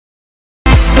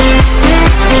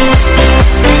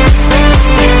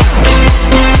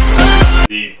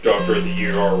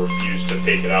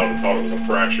take it out and thought it was a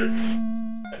fracture.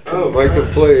 Oh, Micah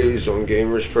plays on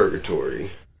Gamer's Purgatory.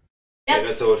 Yep. Like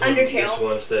I told you Undertale. this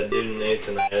once, that dude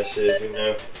Nathan, I asked you if you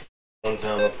know. One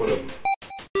time I put a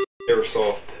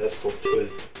airsoft pistol to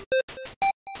his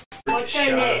What's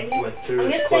their name? went through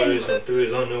his clothes, went through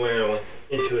his underwear, and went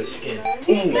into his skin.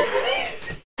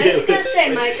 I was gonna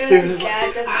say Micah's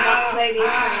dad does not play these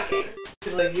kind of games.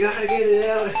 He's like, you gotta get it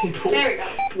out. And he There we go.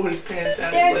 pulled his pants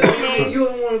out. There's He's like, the name. you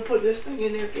don't want to put this thing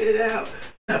in there, get it out.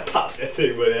 I popped that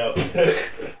thing right out.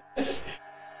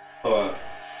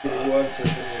 One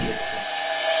second.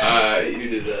 You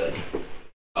do that.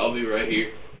 I'll be right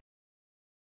here.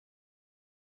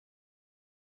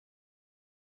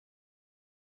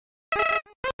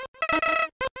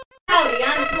 Howdy,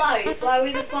 I'm Flowey,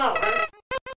 Flowey the Flower.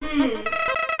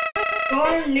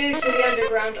 You're new to the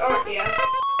underground, aren't you?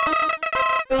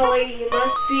 Golly, you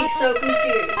must be so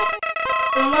confused.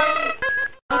 Someone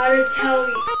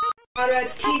ought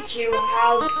to teach you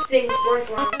how things work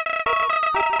around.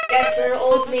 Guess an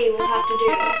old me will have to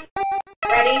do.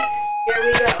 Ready? Here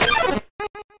we go.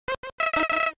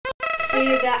 See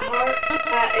that heart?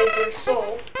 That is your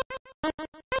soul.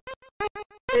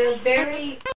 The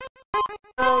very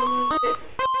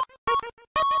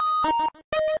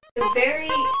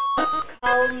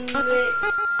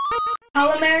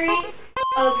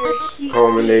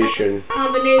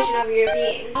combination of your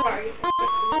being. Sorry.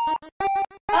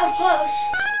 That was close.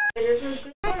 It is a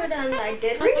good word, and I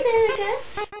did read it, I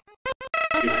guess.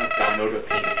 You have Dino to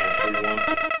paint everyone.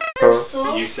 Your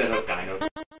soul. You set up Dino.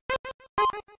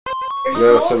 Your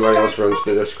No, soul somebody else starts- runs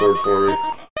the Discord for me.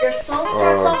 Your soul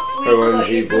starts off weak, but OMG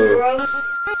you can Blue. grow.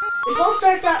 Your soul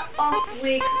starts off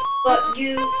weak, but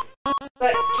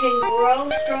can grow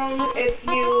strong if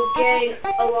you gain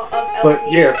a lot of LP.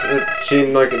 But yeah, it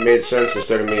seemed like it made sense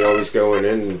instead of me always going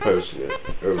in and posting it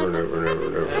over and over and over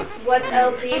and over. What's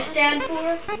LP stand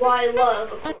for? Why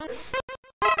love, of course.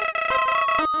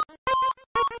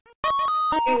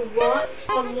 You want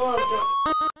some love, don't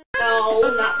you? No,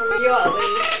 not from you at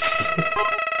least.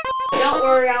 Don't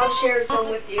worry, I'll share some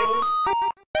with you.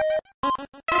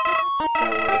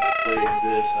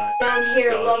 Down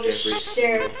here, love is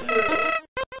shared through.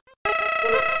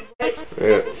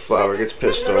 Yeah, Flower gets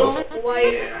pissed Little off.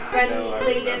 white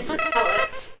friendliness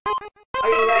pellets. Are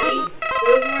you ready?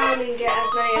 Move around and get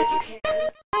as many as you can.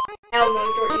 Hell no,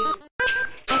 you're eating.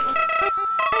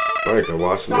 Micah,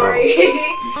 watch them out. Sorry.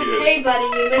 Hey buddy,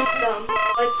 you missed them.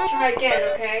 Let's try again,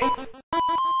 okay?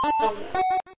 Oh no.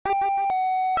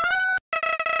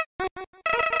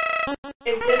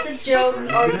 Is this a joke?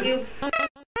 Are you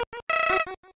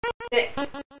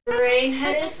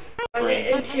brain-headed? Or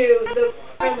into the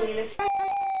friendliness?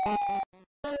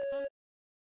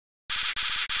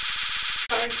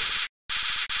 Sorry.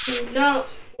 You know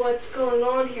what's going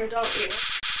on here, don't you?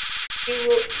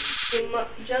 You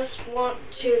just want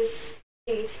to see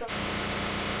me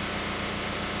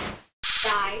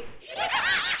die.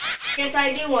 Yes,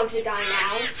 I do want to die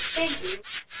now. Thank you.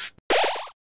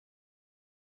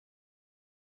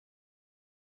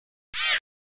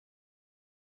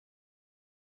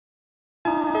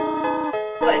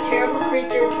 What a terrible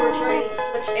creature torturing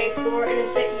such a poor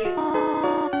innocent youth.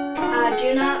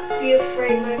 Do not be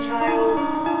afraid, my child.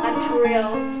 I'm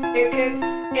Toriel,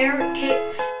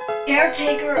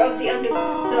 caretaker of the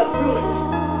ruins.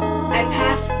 I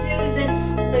pass through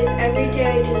this place every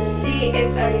day to see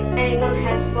if anyone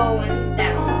has fallen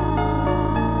down.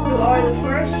 You are the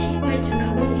first human to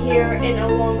come here in a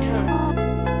long time.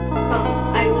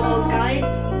 Come, I will guide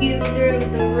you through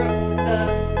the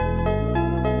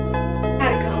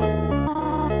catacomb.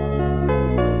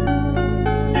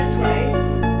 This way.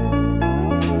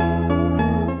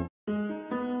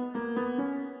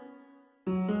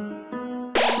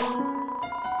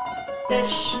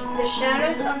 The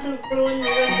shadows of the ruined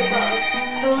rooms above,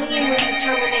 filling you with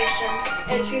determination.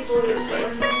 Entry for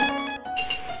restore.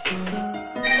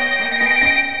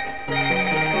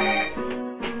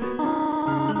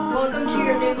 Welcome to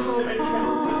your new home and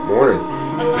settlement. Morning.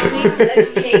 Allow me to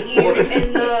educate you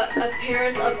in the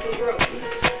appearance of the ruins.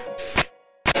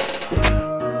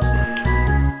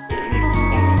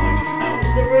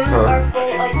 The ruins are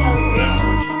full of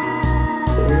puzzles.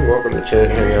 Welcome to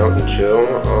chat, hang out, and chill.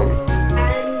 And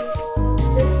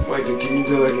this. Micah, can you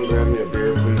go ahead and grab me a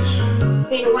beer, please?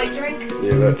 Need a white drink?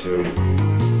 Yeah, that too.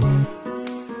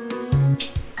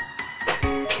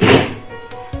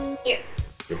 Here.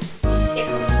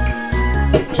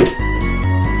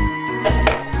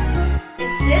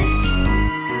 Exist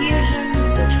fusions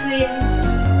between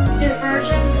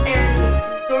diversions and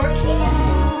door keys.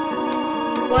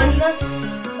 One must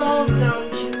solve them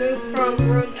to move from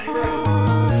room to room.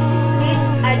 Please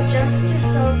adjust your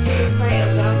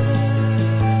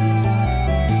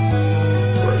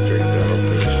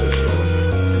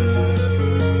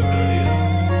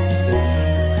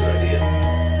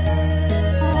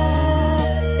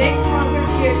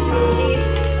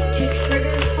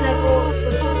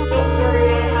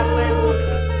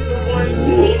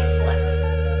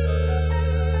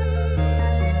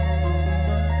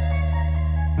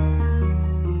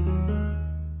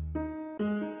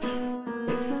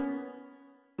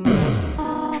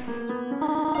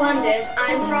splendid.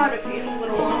 I'm proud of you,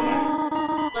 little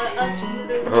one. Let us move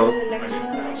to the next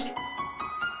room.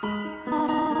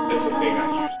 It's a thing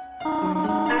I use.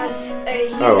 As a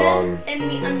human in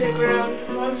the underground,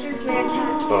 monsters may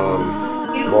attack you.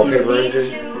 Wallpaper need engine? to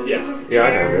Yeah. Yeah, I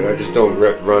have it. I just don't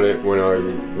run it when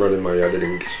I'm running my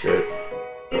editing shit.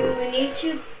 You need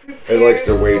to prepare It likes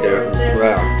to wear for down, this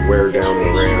wear down the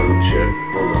situation. RAM and shit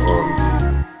on the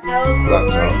However,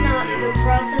 laptop. worry not, the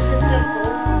process is simple.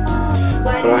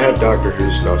 When But I have you- Doctor Who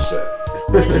stuff set.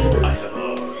 when you I have a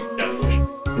death wish.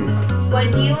 When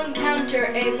you encounter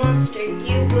a monster,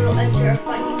 you will enter a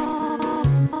fight.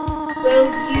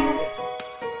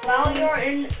 While you're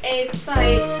in a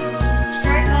fight,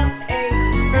 strike up a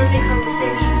friendly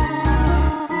conversation.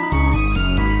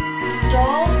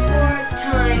 Stall for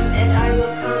time, and I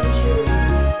will come to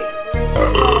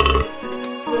resolve.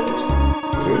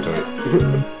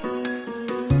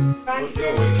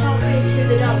 Practice talking to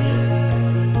the dummy.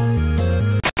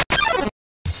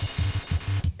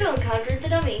 You encountered the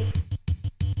dummy.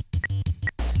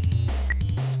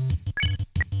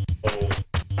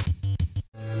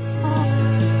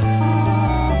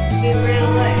 He ran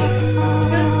away.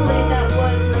 Thankfully, that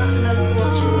was not an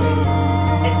unfortunate choice.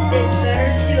 It's better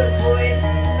to avoid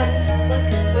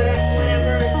conflict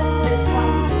whenever it's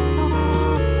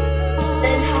possible.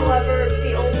 Then, however,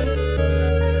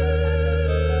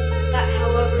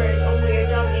 it's only a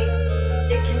dummy.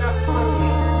 It cannot harm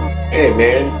you. Hey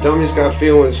man, dummies got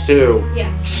feelings too.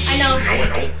 Yeah, I know. No, I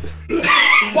don't.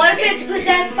 What if it's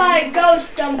possessed by a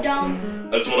ghost, dum-dum?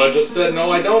 That's what I just said.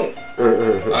 No, I don't.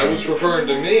 I was referring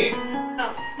to me.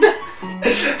 Oh.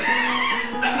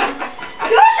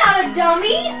 You're not a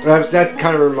dummy! That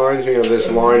kind of reminds me of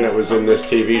this line that was in this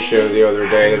TV show the other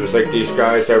day. It was like these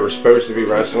guys that were supposed to be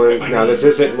wrestling. Now this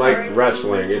isn't like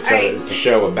wrestling. It's a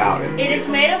show about it. It is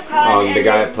made of cotton and The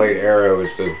guy that played Arrow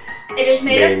is the it is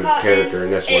made main of cotton. character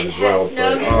in this one as well. It has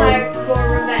no But desire for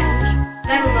revenge.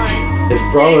 Never mind. his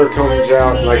Stay brother close comes to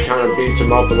out me and like and kind you of beats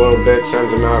him up a little bit,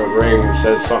 sends him out of the ring, and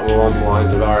says something along the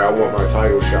lines of, "Alright, I want my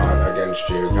title shot against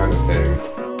you," kind of thing.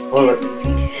 Well, let me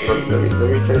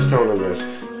finish telling him this.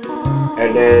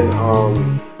 And then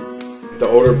the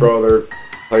older brother,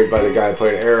 played by the guy who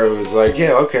played Arrow, was like,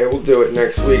 "Yeah, okay, we'll do it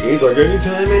next week." And he's like,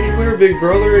 "Anytime, anywhere, big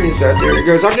brother." And he sat there and he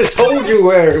goes, "I just told you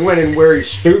when and where, you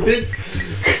stupid."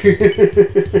 Remember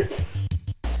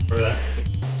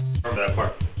that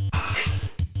part.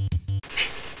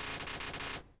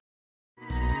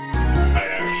 I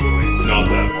actually, not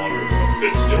that long ago,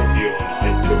 it's still healing. I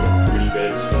took a pretty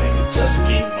bad slam and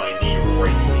skinned my knee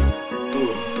right here.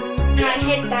 And I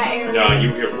hit that area. Nah, you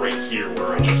hit right here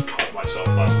where I just cut myself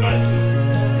last night.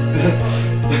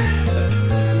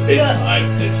 It's fine.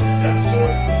 It's just kind of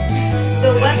sore.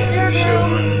 The western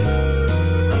room.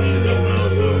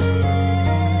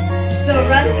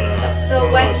 The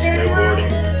western room.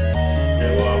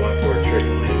 And well, I went for a trick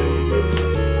and landed on both.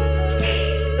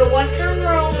 The western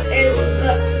room is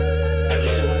the. Have you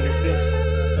seen it on your face?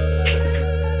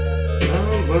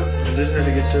 But I just had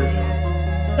to get surgery.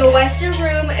 The western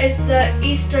room is the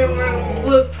eastern room's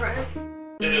blueprint.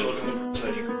 Yeah, look on the front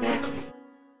side. You can walk.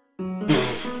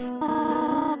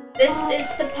 This is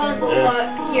the puzzle.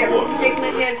 Here, take my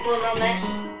hand for a moment.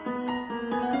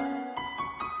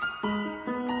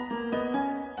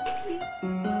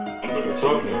 I'm gonna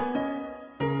talk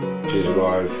now. She's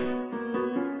alive.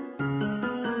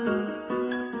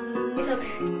 It's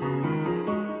okay.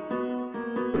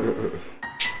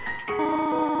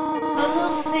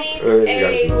 Puzzles seem I think you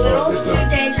guys a can little talk. It's too not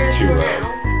dangerous too for loud. now.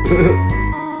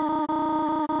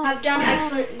 I've done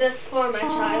excellent thus far, my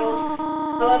child.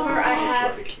 However, I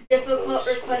have difficult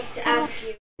requests to ask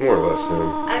you. More or less him.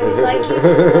 I would like you to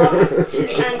walk to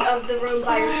the end of the room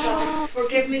by yourself.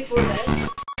 Forgive me for this.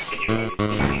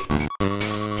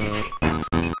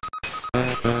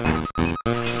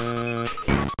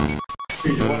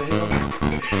 You want to hit him?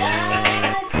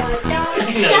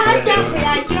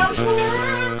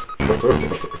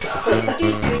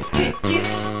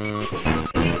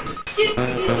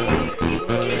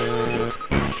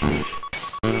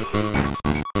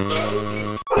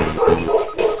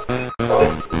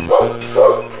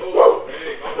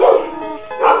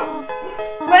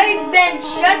 Raven,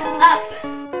 shut up!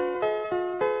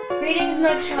 Greetings,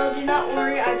 my child. Do not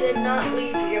worry, I did not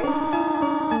leave you.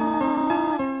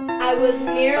 I was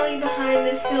merely behind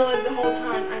this pillar the whole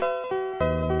time.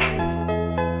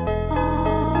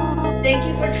 Thank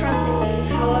you for trusting me.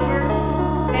 However,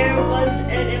 there was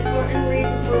an important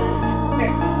reason for this.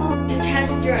 To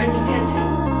test your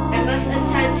independence. I must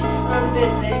attend to some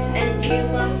business, and you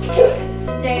must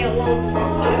stay alone for a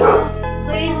while.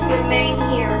 Please remain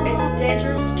here. It's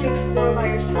dangerous to explore by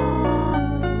yourself.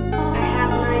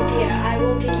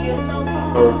 you a cell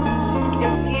phone. Oh,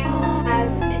 If you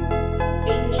have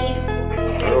a need for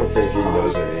it, I don't think he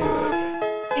does any of that.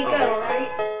 be good, alright?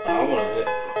 I want to hit.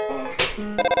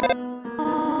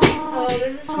 Oh,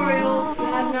 this tutorial, you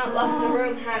have not left the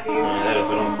room, have you? That if I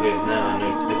don't clear it now, I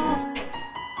know Tiffany's.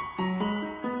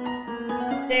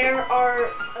 There are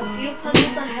a few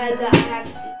puzzles ahead that I have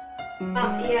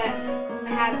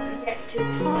yet to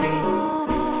explain.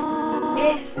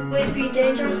 It would be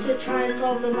dangerous to try and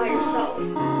solve them by yourself.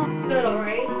 Good,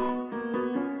 alright?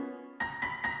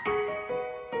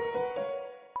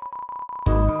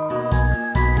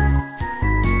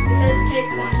 It says take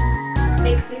one.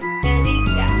 Take a piece of candy?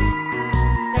 Yes.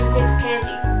 Next piece of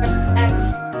candy. Press X.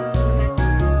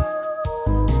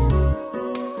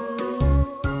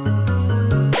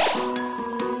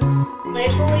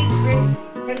 Playfully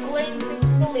crinkling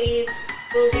the leaves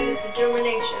fills you with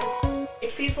determination.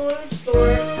 HP fully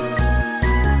restored.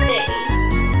 Day.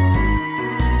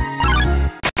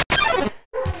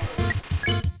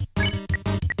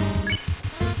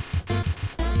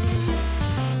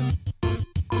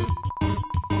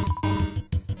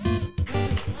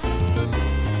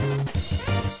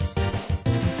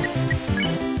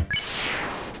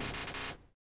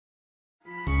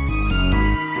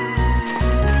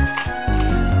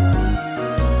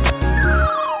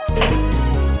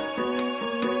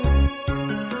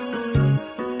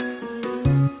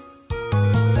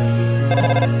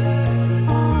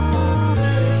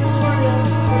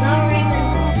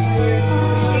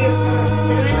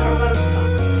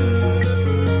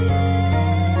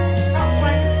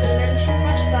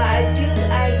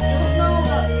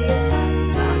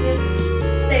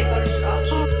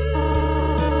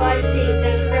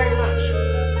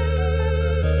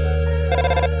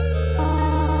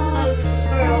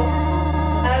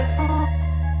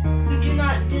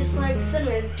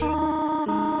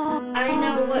 I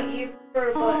know what you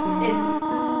prefer,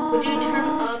 but would you turn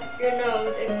up your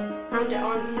nose and pound it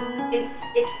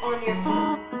on your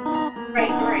tongue?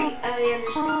 Right, I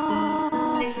understand.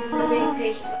 Thank you for being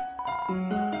patient.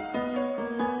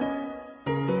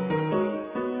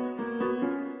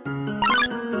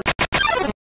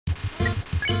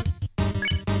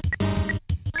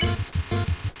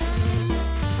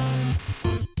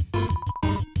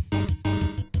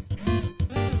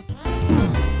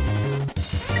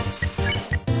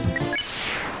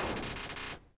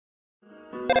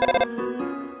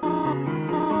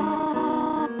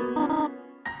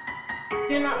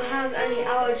 You do not have any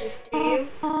allergies, do you?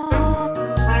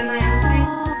 Why am I asking?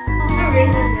 No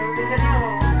reason, no reason at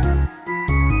all.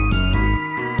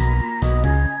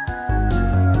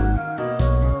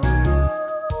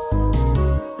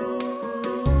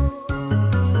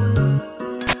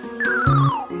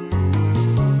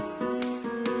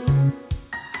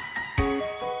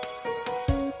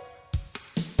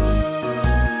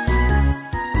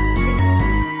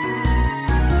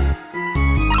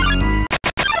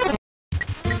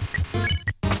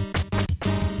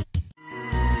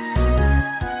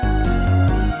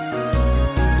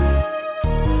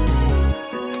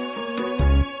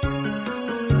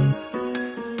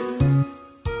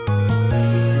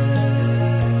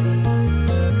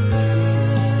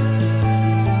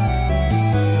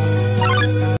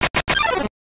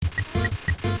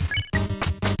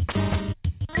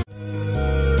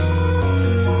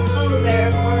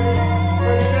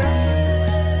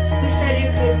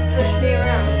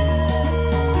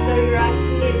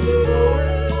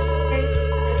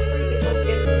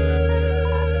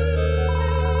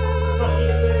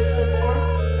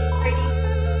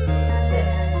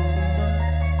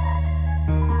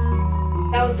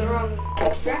 That was the wrong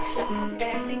direction.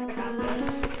 Okay, I think I got this.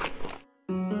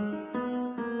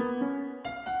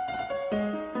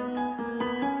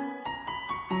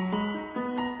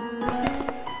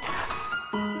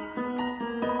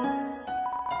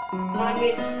 Want me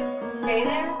to stay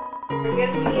there? Or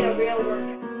give me a real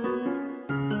workout?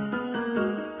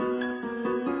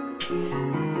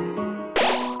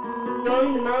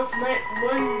 Knowing the mouse might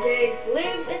one day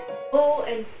live in the hole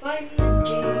and find the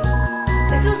genie.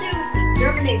 It fills you with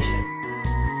determination.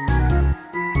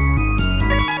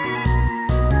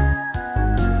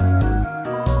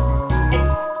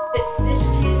 This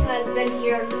cheese has been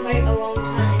here quite a long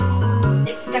time.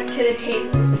 It's stuck to the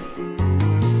table.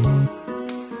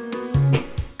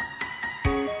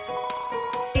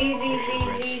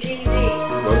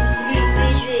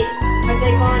 Z. Are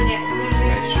they gone yet? Z.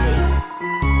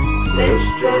 This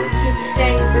ghost keeps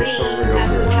saying Z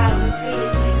out loud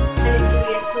repeatedly, pretending to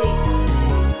be asleep.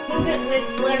 Move it with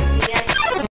Blurcy, yes.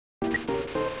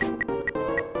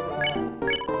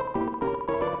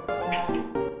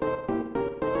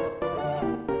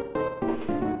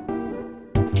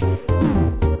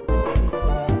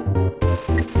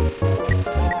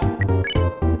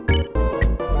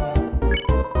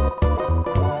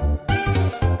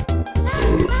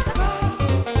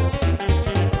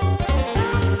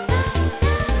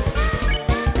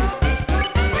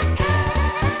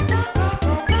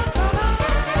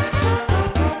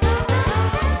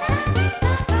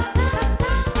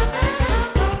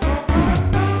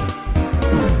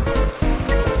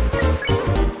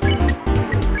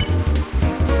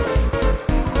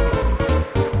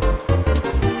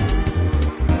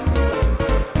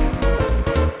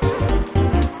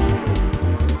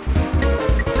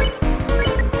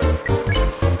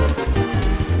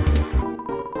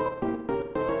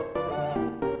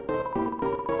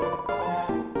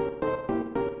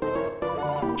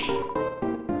 I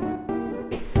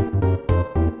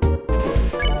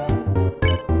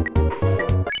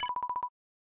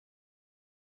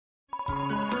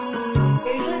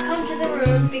usually come to the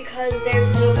ruins because there's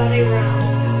nobody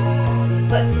around.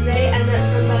 But today I met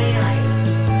somebody nice.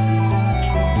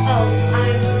 Oh,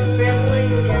 I'm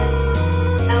rambling again.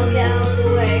 I'll get out of the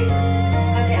way.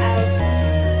 I'll get out of the way.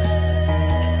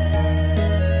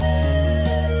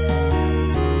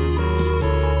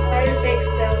 Spider Bake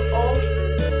sell all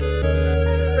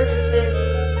purchases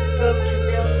go to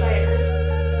real spiders.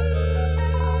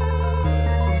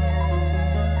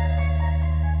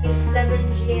 There's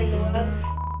 7G in the web.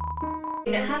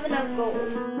 You don't have enough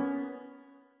gold.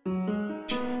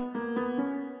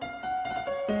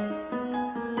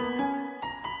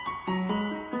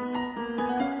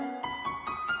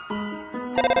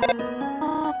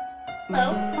 Hello?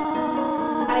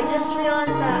 I just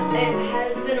realized that it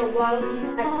has been a while since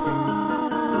I've played.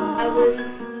 I was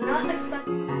not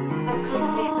expecting to have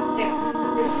company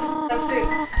this so soon.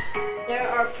 There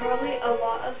are probably a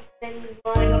lot of things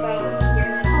lying about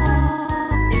here.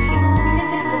 If you can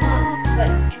pick them up,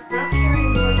 but do not carry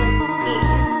more than you need.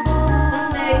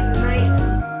 Someday you might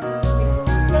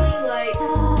really like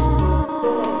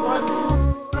will want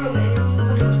room in your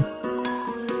pocket.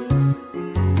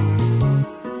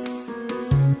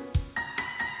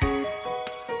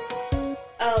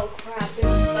 Oh crap, this is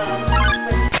what's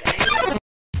saying.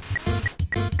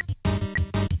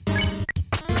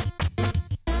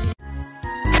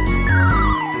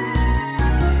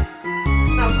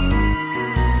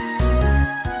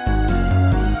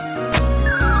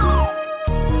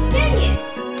 Dang it!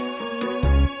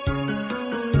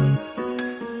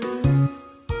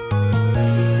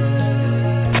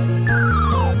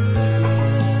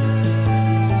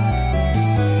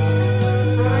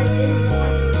 I didn't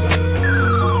want to play.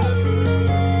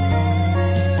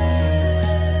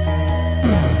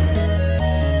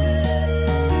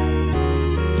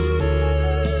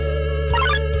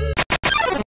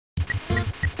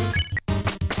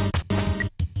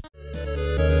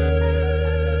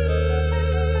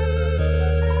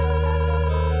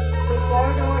 The far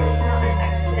door is not an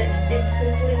exit, it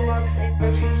simply marks a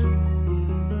rotation.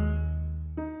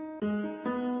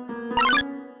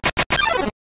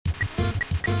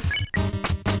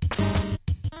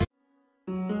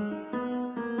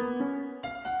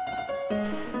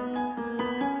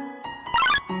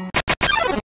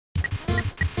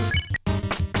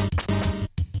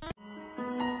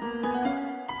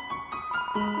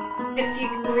 If you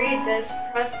can read this,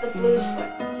 press the blue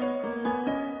switch.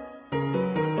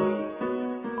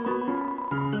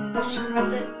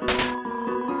 Press it.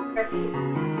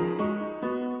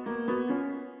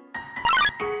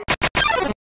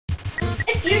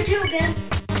 It's you two again.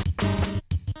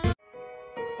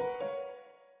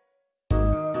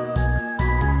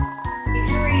 You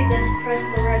can read this, press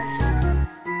the red switch.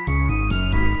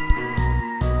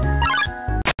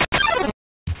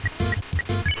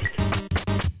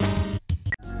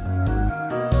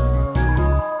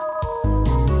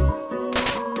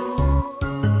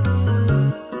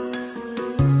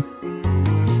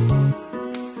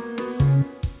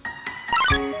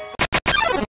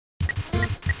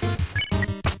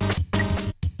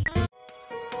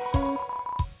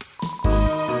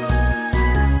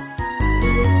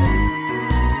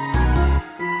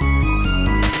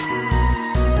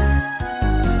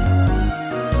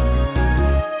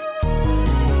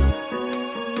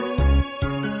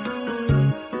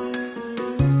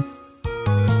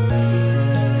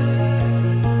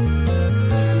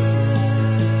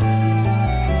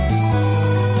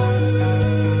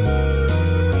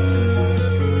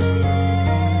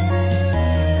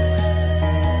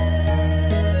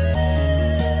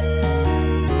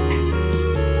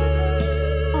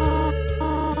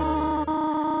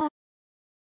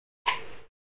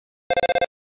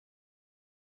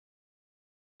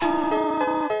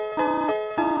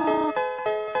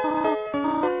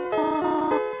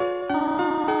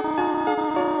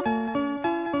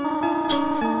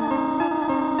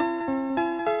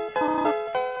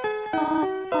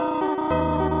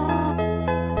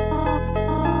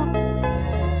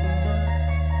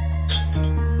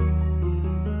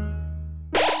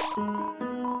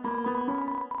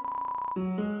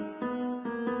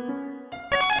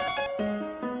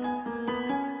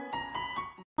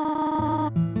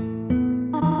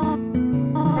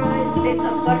 It's a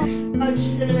butterscotch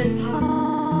cinnamon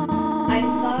pie. I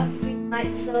thought we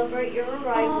might celebrate your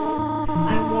arrival.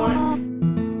 I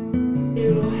want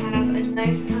to have a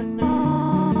nice time with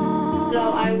you, so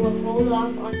I will hold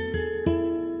off on.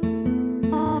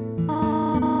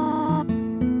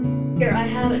 Here, I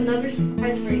have another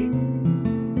surprise for you.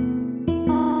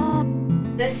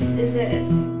 this is it.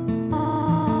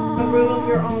 A room of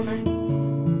your own.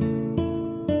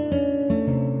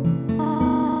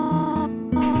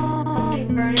 Something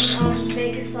burning.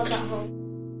 Make yourself at home.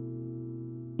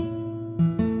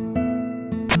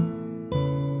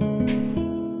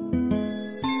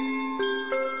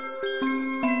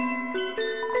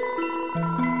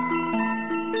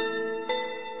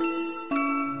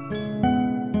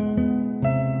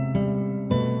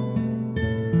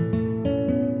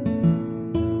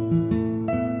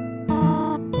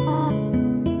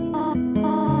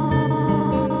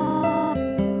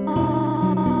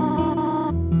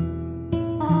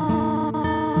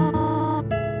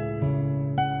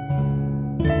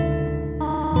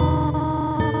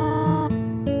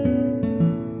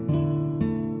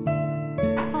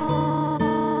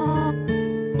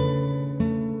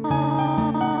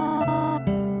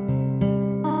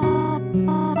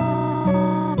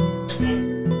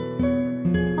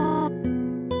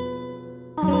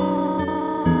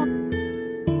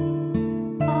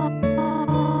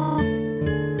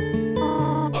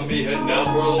 Be heading down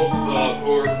for a little,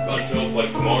 until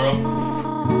like tomorrow. I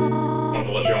want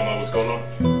to let y'all know what's going on.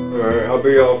 Alright, I'll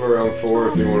be off around 4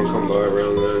 if you want to come by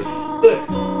around then.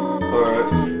 Alright.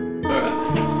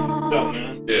 Dumb,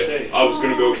 man. Yeah, Safe. I was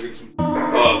gonna go get some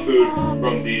food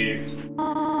from the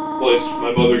place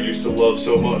my mother used to love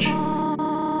so much.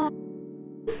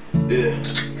 Yeah.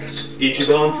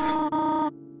 Ichiban?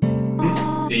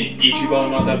 The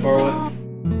Ichiban not that far away?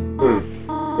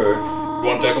 Okay. You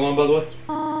want to tag along, by the way?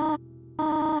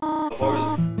 How far is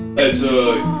it? It's,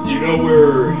 you know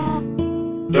where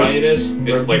Giant is?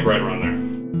 It's like right around there.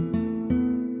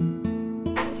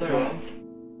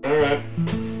 Alright.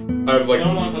 I have like, I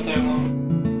don't want to take long.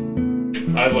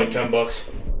 I have like $10.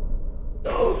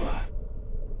 Oh.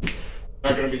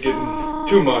 Not gonna be getting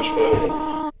too much,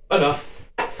 but enough.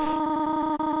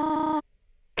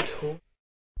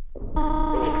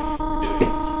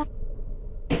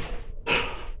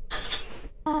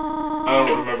 I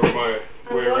don't remember my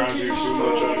way around here too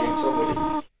much. I need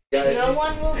somebody.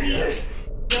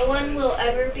 No one will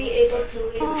ever be able to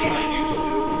leave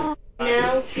again.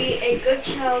 Now be a good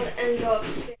child and go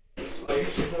upstairs. I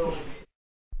used to know.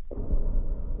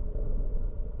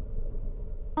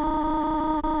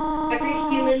 Every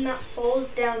human that falls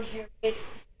down here gets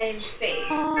the same fate.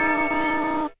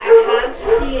 I have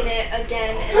seen it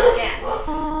again and again.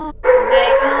 They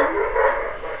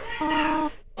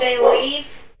come, they leave,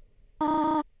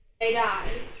 they die.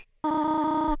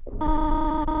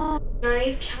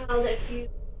 Naive child, if you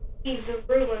leave the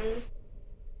ruins,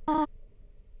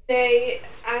 they,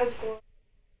 as well,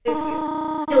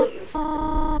 kill you.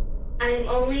 I am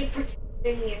only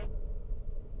protecting you.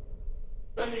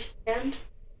 Understand?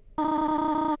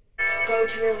 Go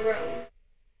to your room.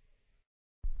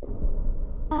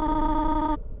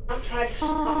 Don't try to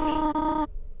stop me.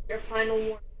 Your final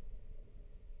warning.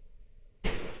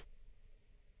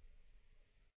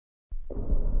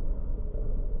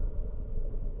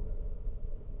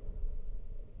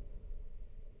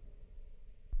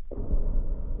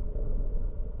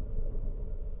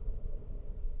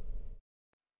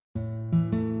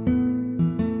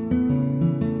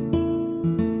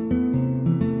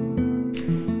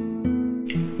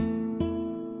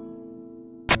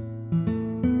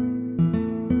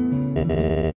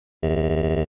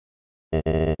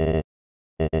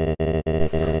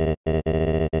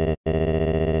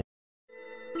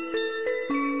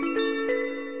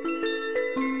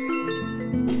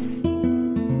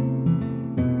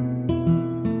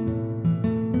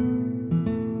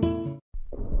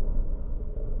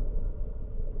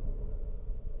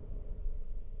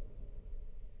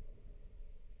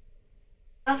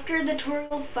 After the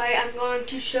tutorial fight, I'm going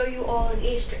to show you all an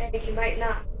Easter egg you might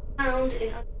not found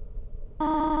in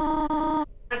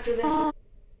after this.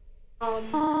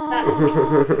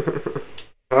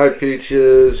 Hi,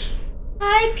 Peaches.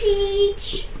 Hi,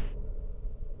 Peach.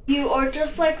 You are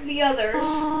just like the others.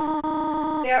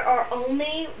 There are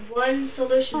only one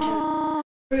solution to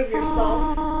prove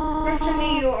yourself. Prove to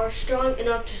me you are strong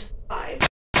enough to survive.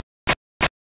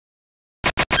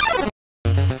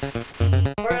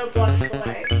 Royal blocks the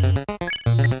way.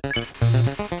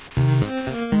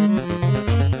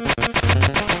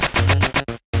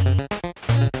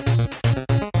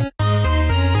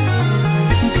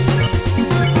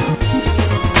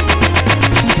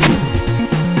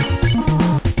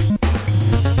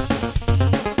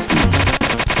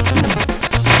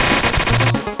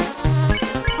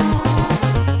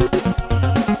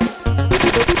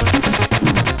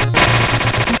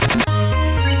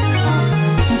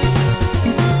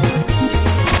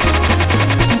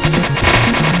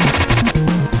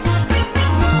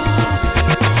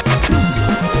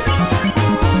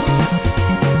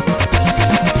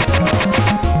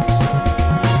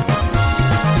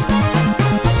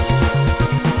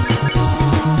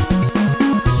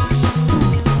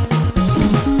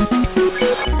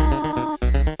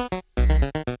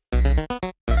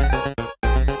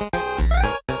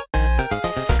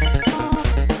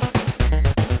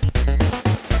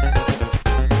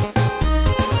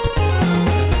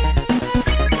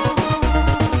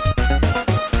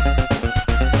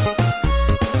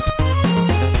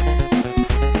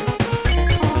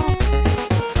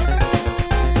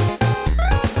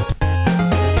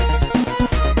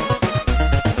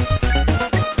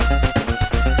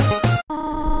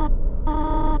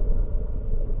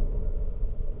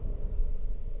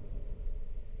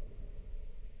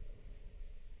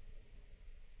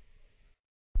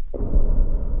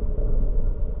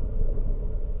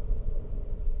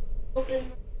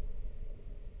 in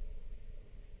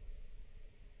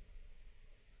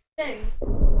the thing.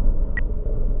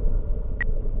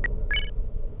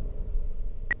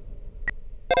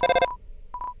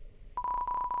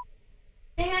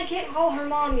 Dang, I can't call her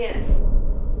mom yet.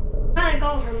 I'm trying to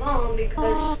call her mom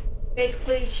because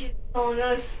basically she's calling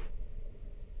us,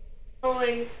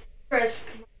 calling Frisk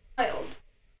my child.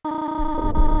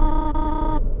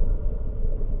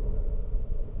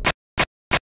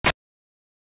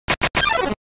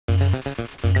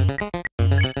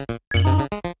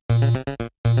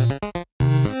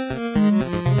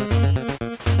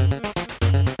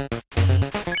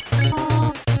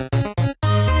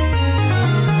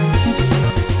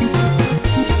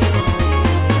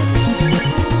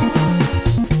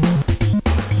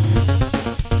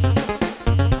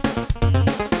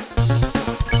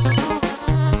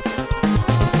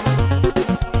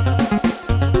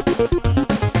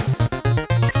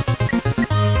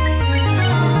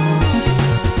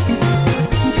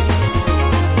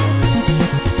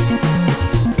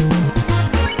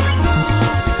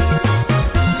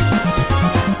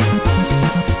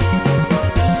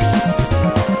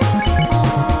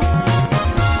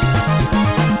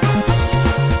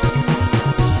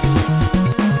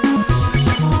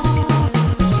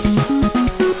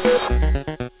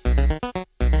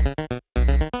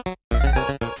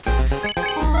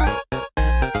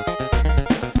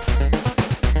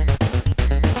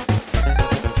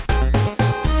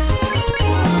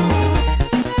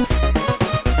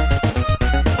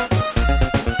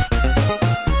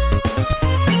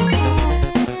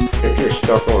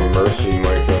 Stuck on Mercy,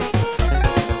 Micah.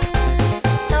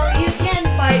 No, you can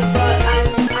fight, but I'm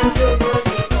doing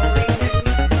Mercy for a reason.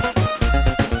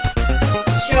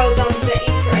 Show them the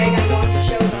Easter egg I want to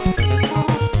show them.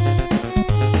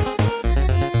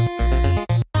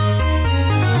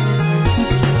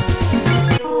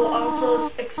 And we'll also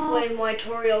explain why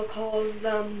Toriel calls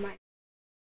them my.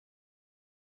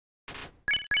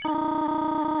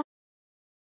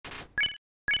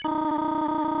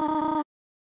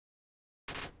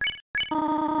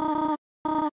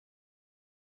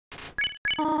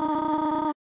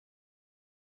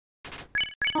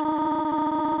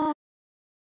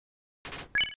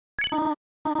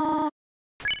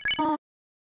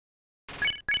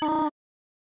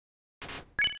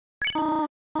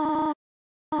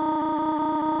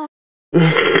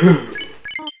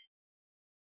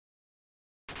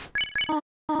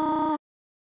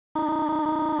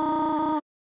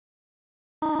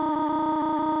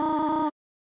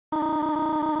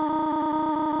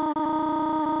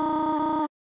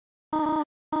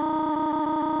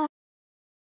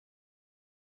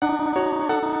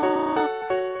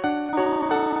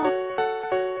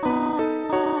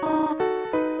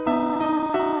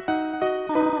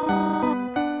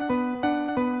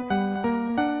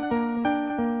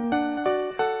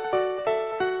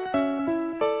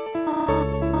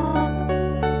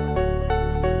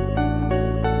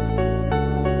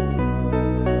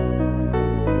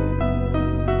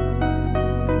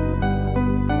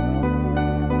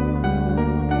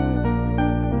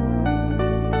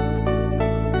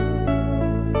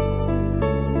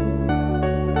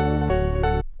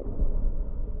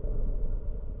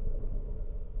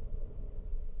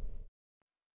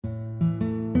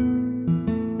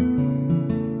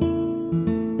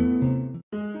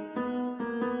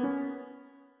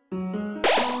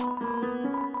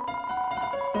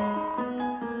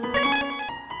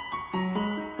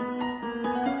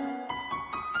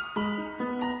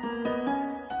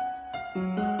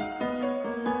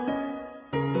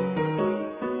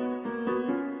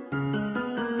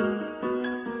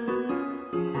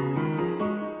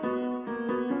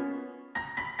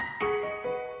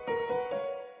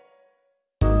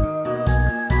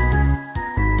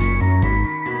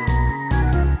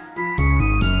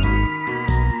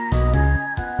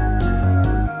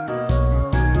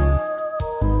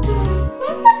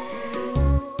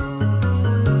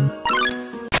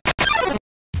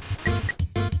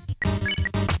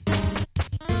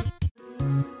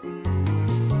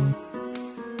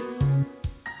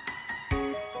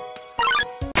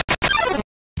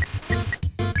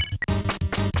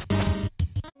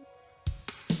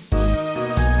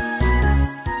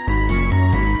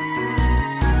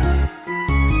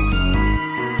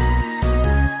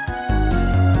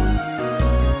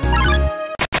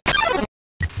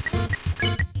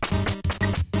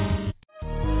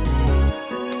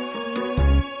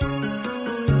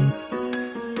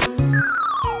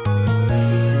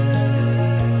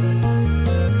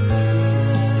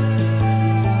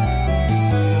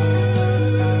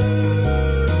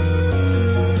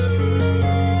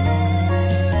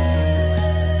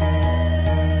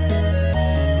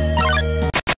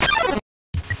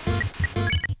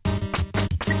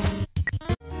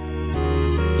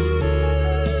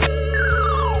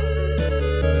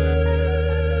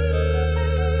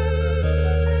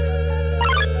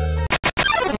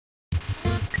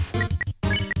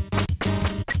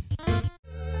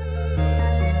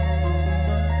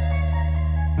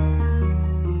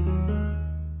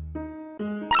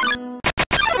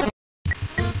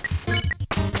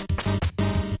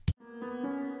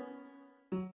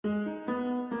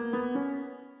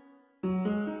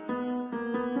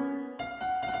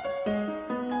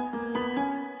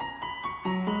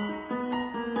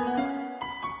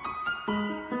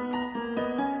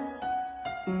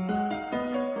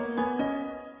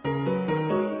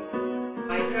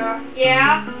 Cora.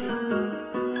 Yeah?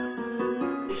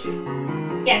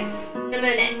 Yes, in a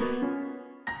minute.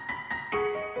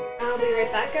 I'll be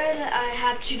right back, guys. I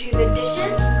have to do the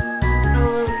dishes.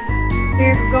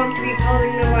 We're going to be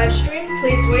pausing the live stream.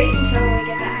 Please wait until I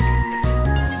get back.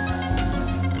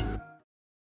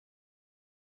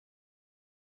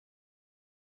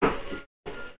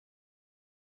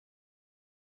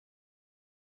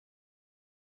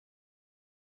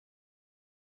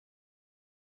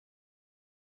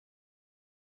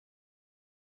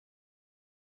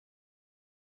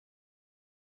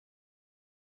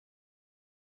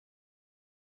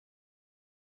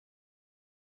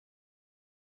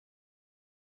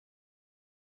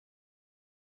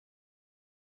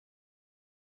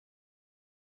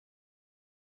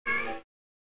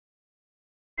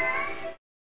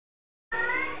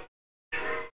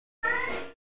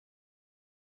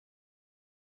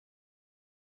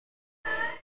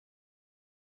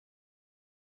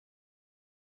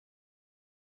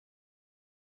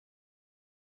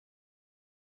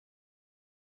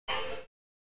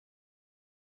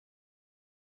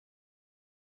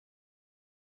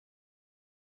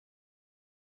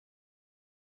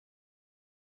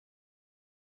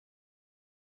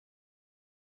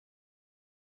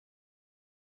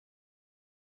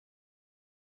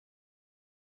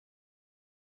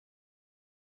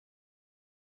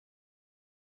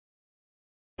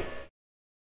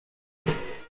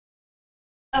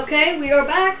 Okay, we are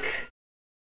back.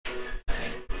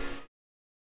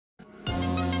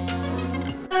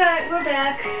 Alright, we're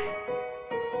back.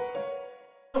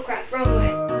 Oh crap, wrong way.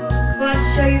 I want to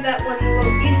show you that one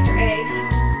little Easter egg.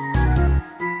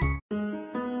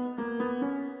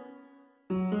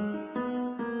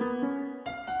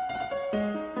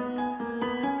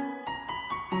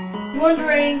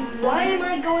 Wondering, why am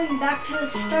I going back to the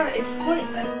start? It's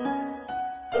pointless.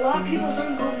 A lot of people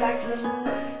don't go back to the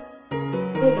start.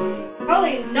 Well,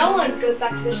 probably no one goes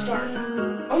back to the start.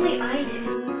 Only I did.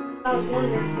 I was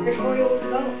wondering where Tori was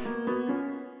going.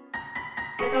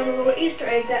 I found a little Easter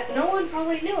egg that no one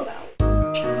probably knew about.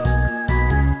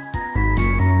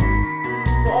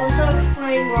 We'll also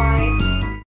explain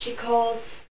why she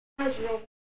calls Azrael,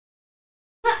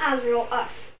 not Azrael,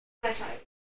 us, my child.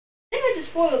 I think I just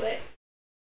spoiled it.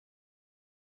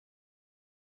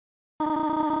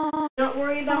 Not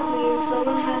worry about me,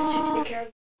 someone has to take care of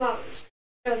the flowers.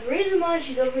 Now, the reason why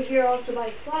she's over here also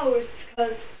buying flowers is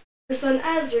because her son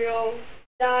Azrael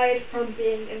died from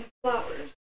being in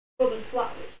flowers, golden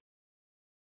flowers.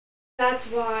 That's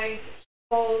why she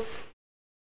calls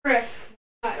Chris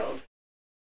my child.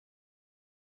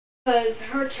 Because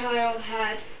her child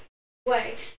had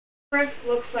way. Chris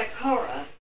looks like Kara.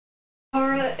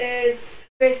 Kara is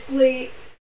basically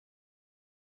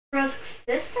Chris'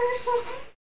 sister or something?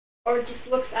 Or just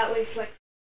looks at least like.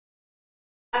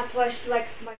 That's why she's like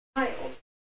my child.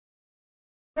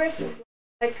 Chris looks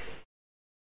like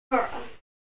Kara.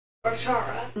 Or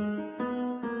Shara.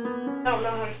 I don't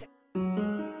know how to say it.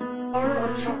 Kara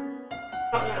or Shara.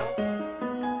 I don't know.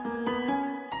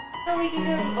 So we can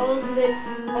go all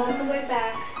the way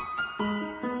back.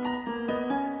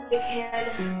 We can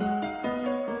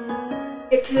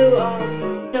get to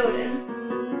Snowden.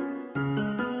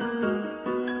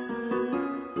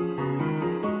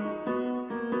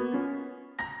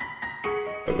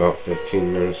 About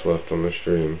 15 minutes left on the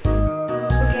stream.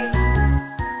 Okay.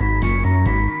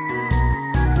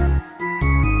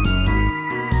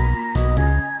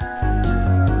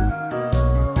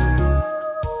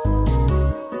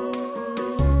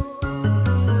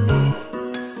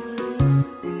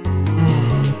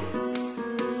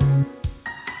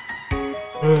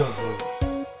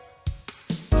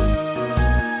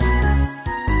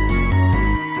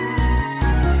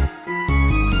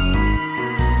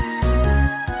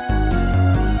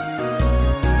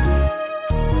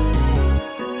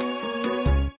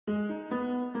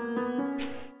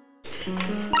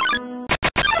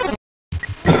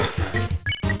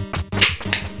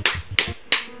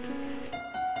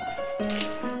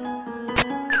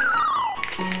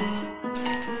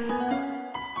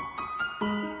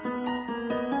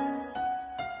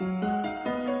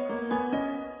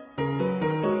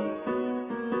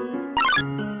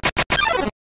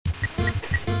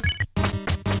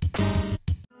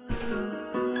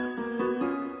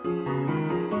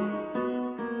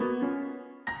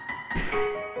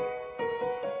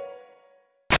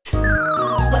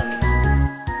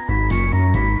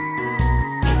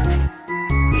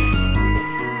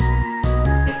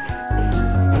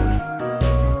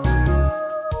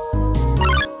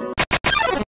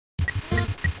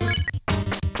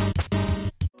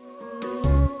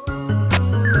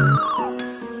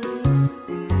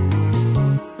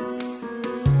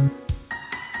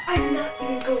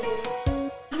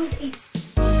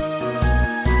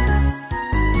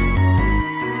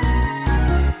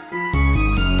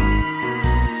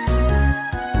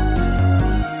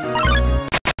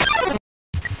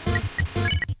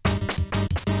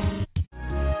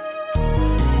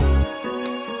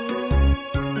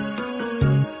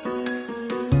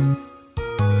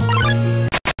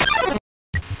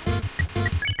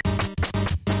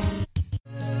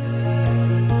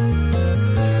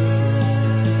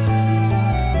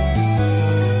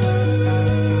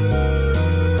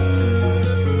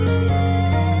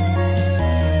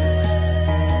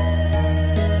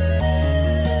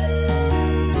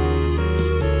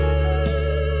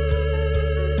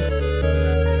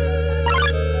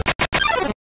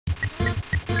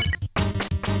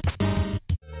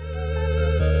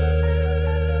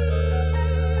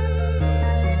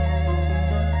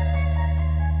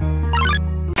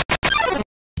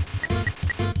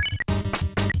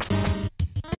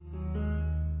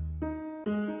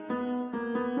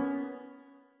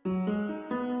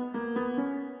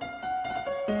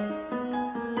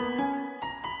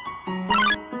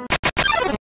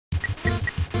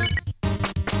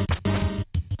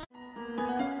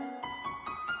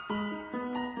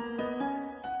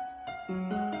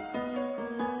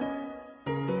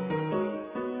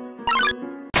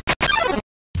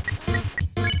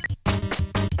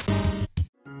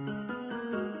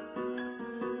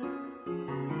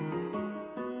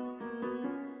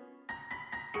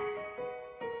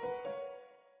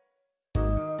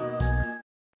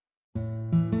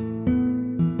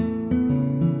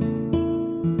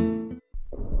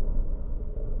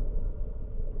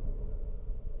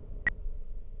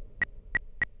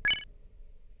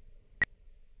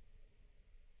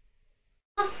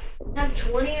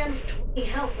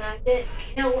 and I didn't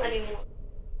kill anyone.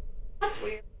 That's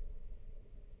weird.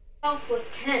 Health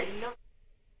with 10, no.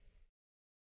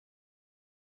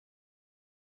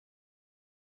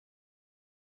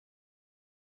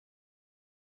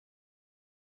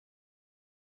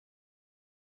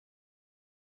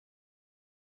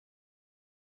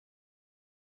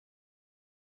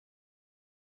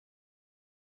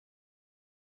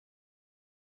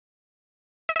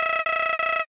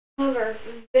 Clever,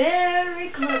 very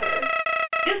clever.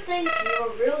 You think you're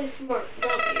really smart,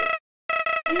 don't you?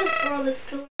 In this world, it's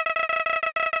clear.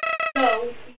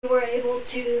 So, you were able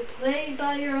to play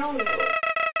by your own rules.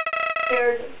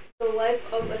 Spared the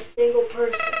life of a single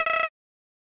person.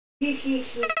 Hee hee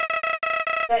hee.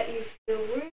 Bet you feel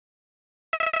rude.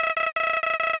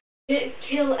 Didn't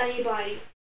kill anybody.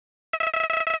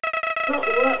 But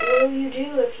what will you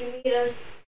do if you meet a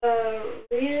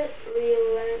real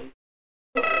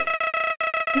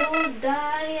You'll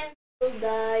die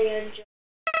and just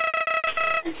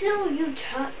until you're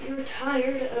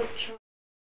tired of trying.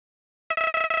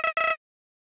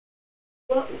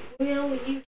 What will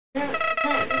you do then?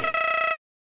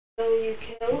 Will you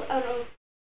kill out of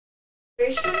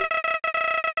frustration,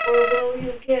 or will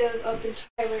you give up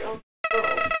entirely on the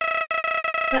world?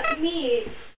 Let me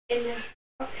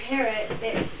inherit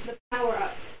the power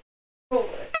up. Control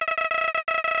it.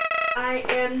 I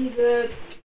am the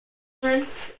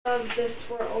prince of this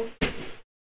world.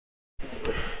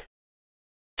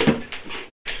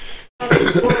 Of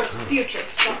this world's future,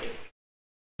 sorry.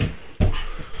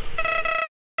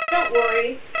 Don't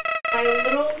worry, my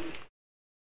little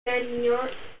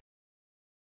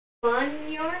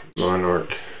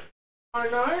monarch.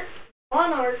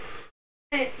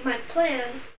 My plan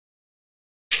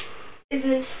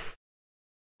isn't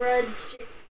tragic.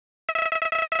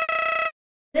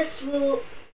 This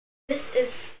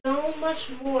is so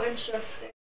much more interesting.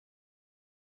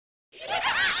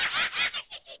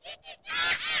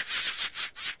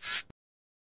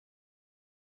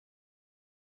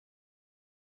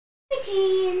 Hey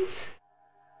teens!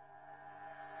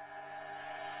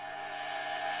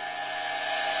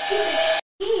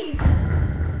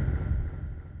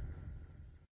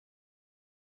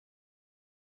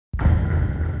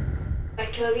 By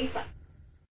Toby Fox.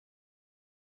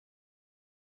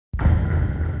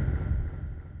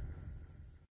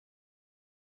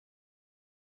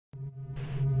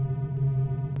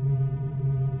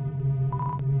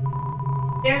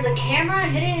 There's a camera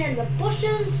hidden in the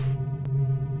bushes.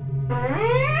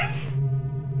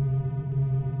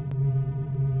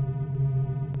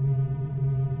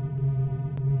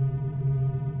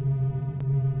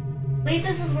 Wait,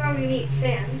 this is where we meet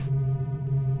Sans.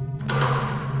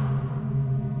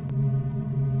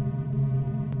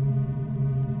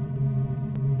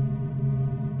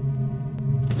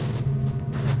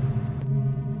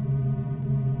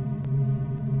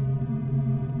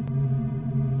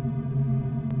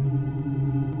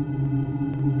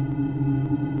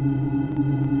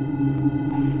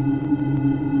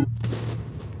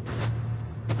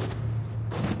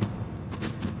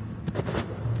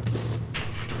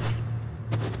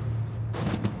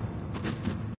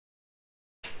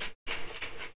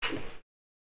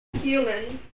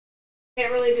 Human.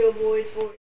 Can't really do a boy's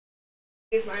voice.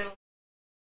 Use my own.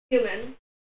 Human.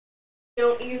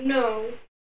 Don't you know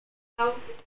how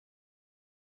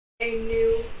a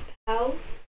new pal?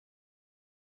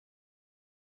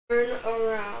 Turn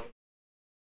around.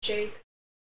 Shake.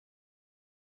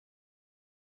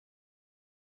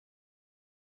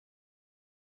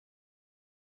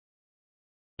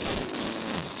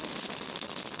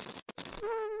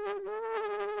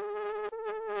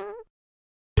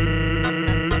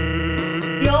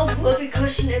 The old whoopee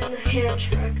cushion in the hand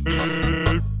truck.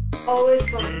 Always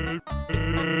fun.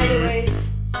 Anyways,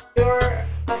 you're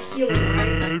a human,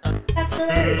 right? That's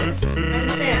hilarious. I'm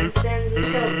Sans. Sans the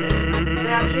skeleton. I'm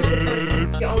actually the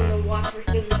person you on the watch for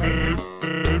humans right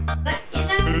now. But you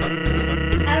know,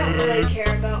 I don't really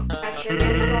care about capturing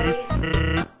anybody.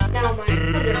 Now my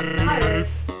other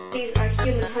pirates, these are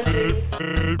human hunting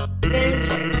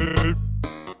advantage.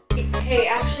 Hey,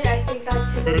 actually, I think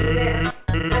that's him over there.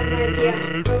 I have an idea.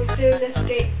 Go through this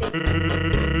gate thing.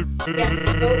 Yeah,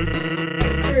 go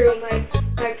right through.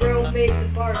 My bro made the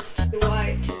bars too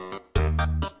wide.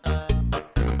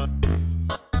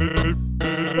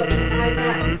 But I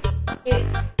got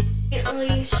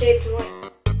conveniently shaped one.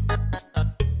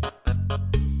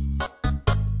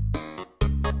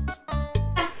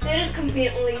 Yeah, it is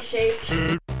conveniently shaped.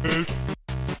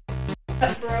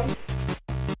 But bro,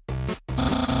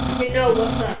 you know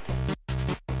what's up.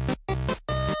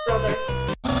 Brother.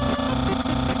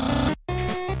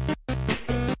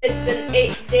 It's been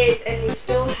 8 days and you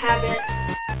still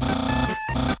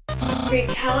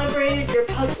recalibrated your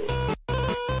puzzle.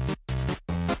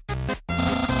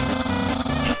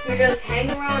 You just hang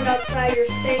around outside your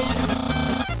station.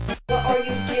 What are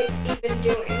you even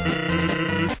doing?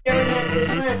 Staring at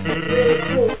this lamp, it's really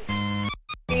cool.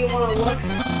 Do you want to look?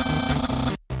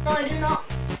 No, I do not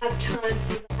have time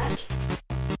for that.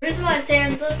 The reason why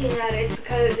Stan's looking at it is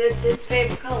because it's his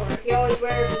favorite color. He always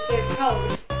wears his favorite color,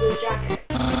 which is the blue jacket.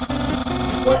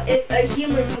 What if a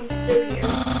human comes through here?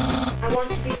 I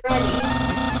want to be ready.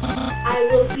 I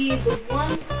will be the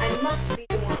one. I must be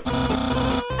the one.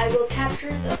 I will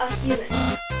capture a human.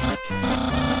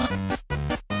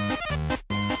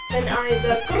 Then I,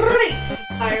 the great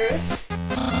virus,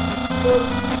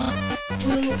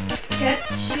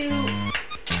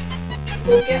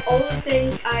 will get all the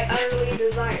things I utterly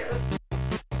desire.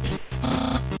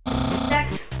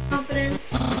 Respect,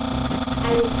 confidence.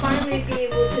 I will finally be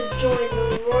able to join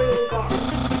the Royal Guard.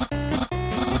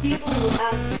 People will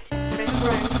ask to be my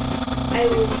friend. I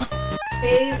will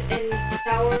bathe in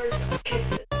showers of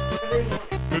kisses every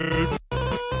morning.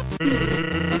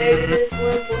 Maybe this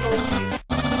lamp will help you.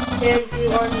 Since you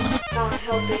are not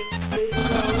helping boys and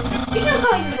girls. You should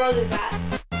call your brother that.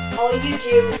 All you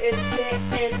do is sit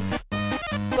and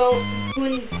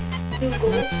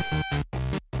boondoogle.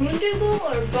 Boondoogle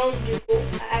or bonedoogle?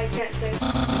 I can't say.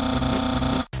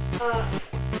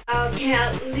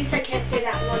 At least I can't say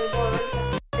that one word.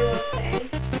 I want to say.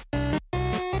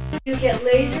 You get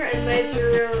lazier and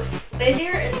lazier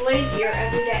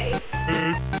every day.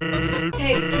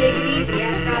 Take it easy.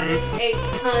 I've gotten a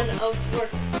ton of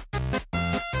work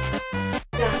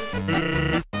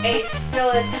done. A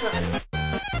skeleton.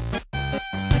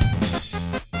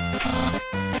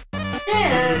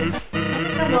 Dance!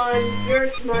 Come on, you're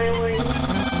smiling.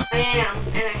 I am,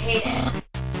 and I hate it.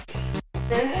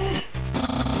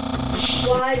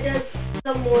 Why does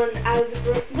someone as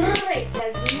great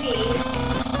as me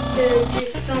do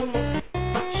so much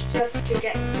just to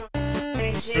get some?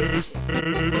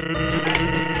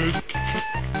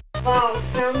 Wow,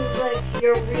 sounds like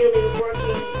you're really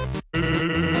working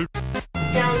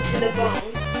down to the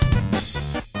bone.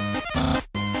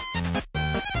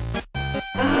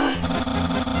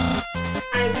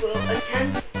 I will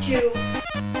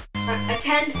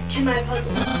attend to my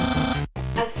puzzle.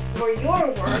 As for your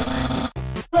work,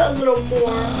 put a little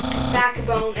more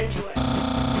backbone into it.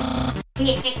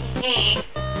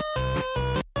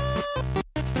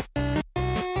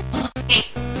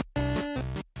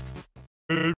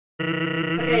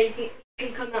 Okay, you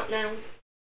can come out now.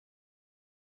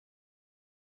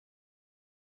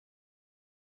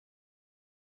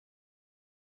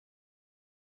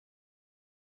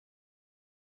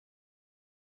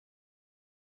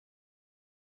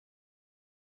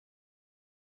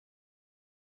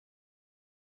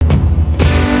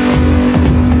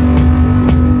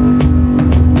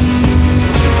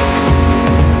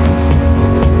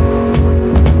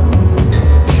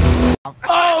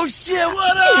 Oh shit,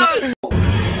 what up?